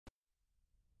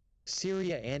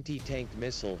Syria anti-tank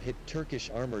missile hit Turkish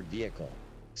armored vehicle.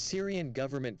 Syrian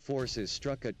government forces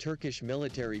struck a Turkish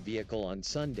military vehicle on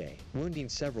Sunday, wounding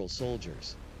several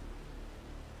soldiers.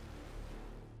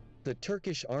 The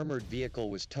Turkish armored vehicle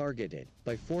was targeted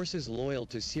by forces loyal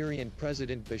to Syrian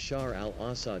President Bashar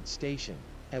al-Assad station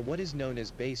at what is known as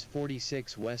Base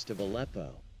 46 west of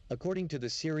Aleppo, according to the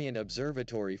Syrian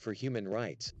Observatory for Human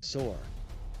Rights, SOHR.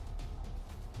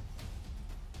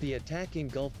 The attack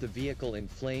engulfed the vehicle in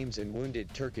flames and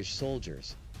wounded Turkish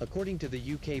soldiers, according to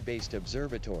the UK-based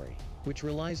Observatory, which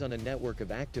relies on a network of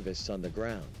activists on the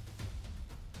ground.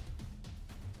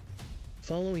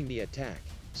 Following the attack,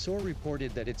 SOHR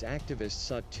reported that its activists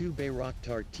saw two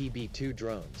Bayraktar TB2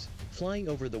 drones flying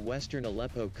over the western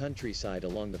Aleppo countryside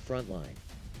along the front line.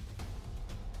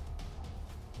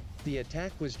 The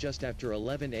attack was just after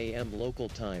 11 a.m. local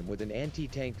time with an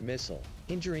anti-tank missile,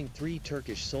 injuring 3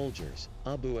 Turkish soldiers,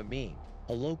 Abu Amin,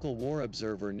 a local war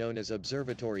observer known as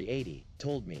Observatory 80,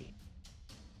 told me.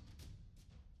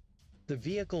 The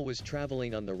vehicle was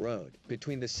traveling on the road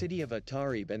between the city of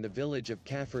Atarib and the village of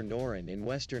Kafr Noran in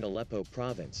western Aleppo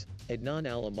province, Adnan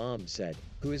al-Imam said,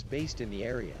 who is based in the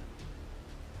area.